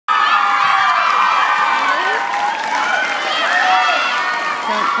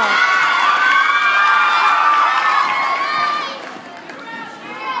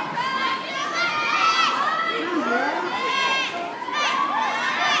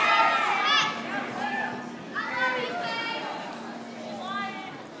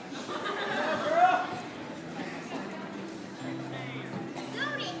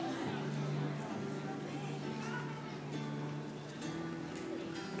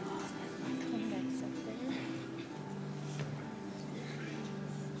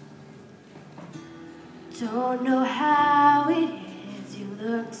Don't know how it is you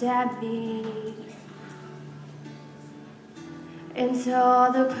looked at me and saw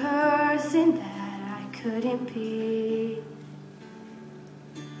the person that I couldn't be.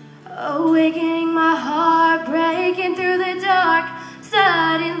 Awakening my heart, breaking through the dark,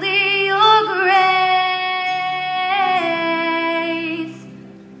 suddenly your grace,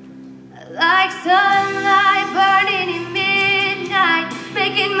 like sunlight burning in midnight,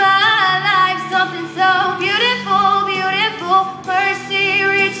 making my life something so beautiful, beautiful. Mercy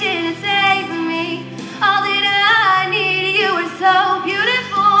reaching and saving me. All that I need, you are so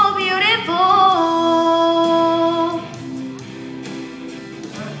beautiful, beautiful.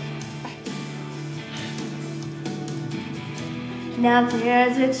 Now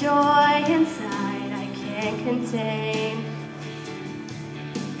there's a joy inside I can't contain,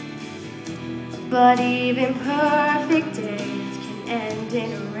 but even perfect days can end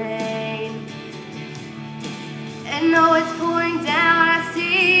in rain. And though it's pouring down, I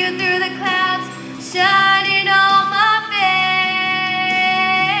see you through the clouds, shining on my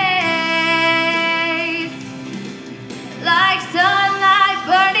face, like sunlight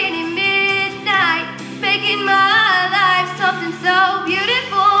burning in midnight, making my life something so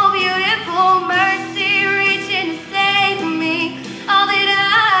beautiful, beautiful. Mercy reaching to save me. All that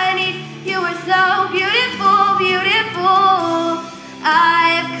I need, you are so beautiful, beautiful.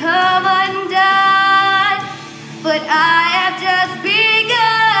 I have come undone, but I have just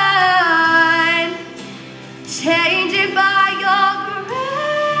begun, changed by your grace.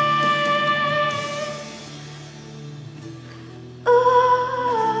 Oh,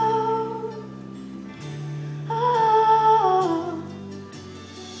 oh,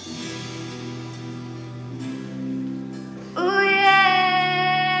 oh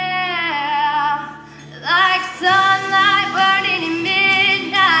yeah, like sunlight burning in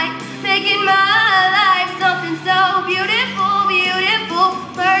midnight, making my life something so beautiful, beautiful.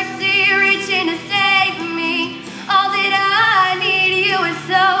 Mercy reaching to save me. All that I need, you are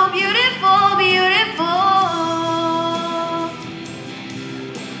so beautiful, beautiful.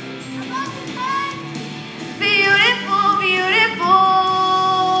 Beautiful, beautiful.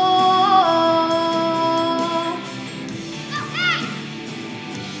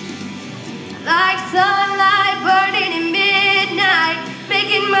 Like sun.